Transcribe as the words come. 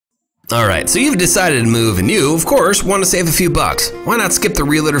Alright, so you've decided to move and you, of course, want to save a few bucks. Why not skip the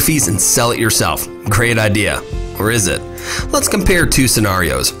realtor fees and sell it yourself? Great idea. Or is it? Let's compare two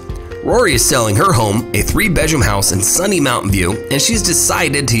scenarios. Rory is selling her home, a 3-bedroom house in sunny Mountain View, and she's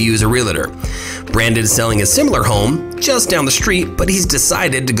decided to use a realtor. Brandon is selling a similar home just down the street, but he's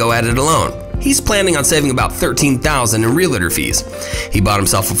decided to go at it alone. He's planning on saving about $13,000 in realtor fees. He bought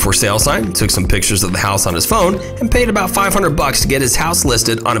himself a for sale sign, took some pictures of the house on his phone, and paid about $500 to get his house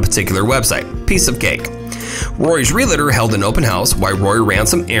listed on a particular website. Piece of cake. Rory's realtor held an open house while Rory ran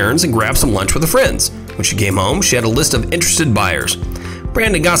some errands and grabbed some lunch with her friends. When she came home, she had a list of interested buyers.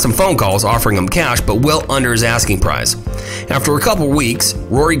 Brandon got some phone calls offering him cash, but well under his asking price. After a couple weeks,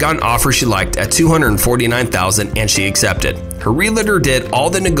 Rory got an offer she liked at $249,000 and she accepted. Her realtor did all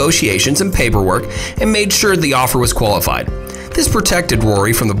the negotiations and paperwork and made sure the offer was qualified. This protected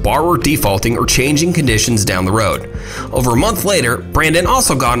Rory from the borrower defaulting or changing conditions down the road. Over a month later, Brandon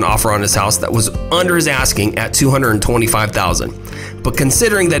also got an offer on his house that was under his asking at $225,000. But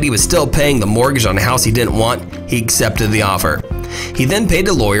considering that he was still paying the mortgage on a house he didn't want, he accepted the offer. He then paid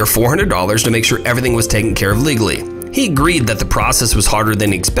a lawyer $400 to make sure everything was taken care of legally. He agreed that the process was harder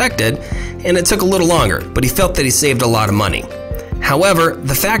than he expected and it took a little longer, but he felt that he saved a lot of money. However,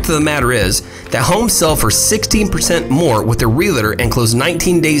 the fact of the matter is that homes sell for 16% more with a realtor and close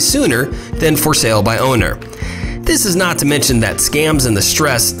 19 days sooner than for sale by owner. This is not to mention that scams and the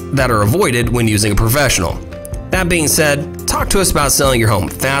stress that are avoided when using a professional. That being said, talk to us about selling your home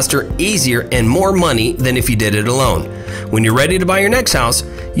faster, easier, and more money than if you did it alone. When you're ready to buy your next house,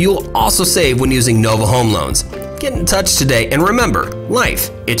 you'll also save when using Nova Home Loans. Get in touch today and remember, life,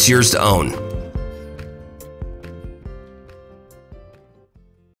 it's yours to own.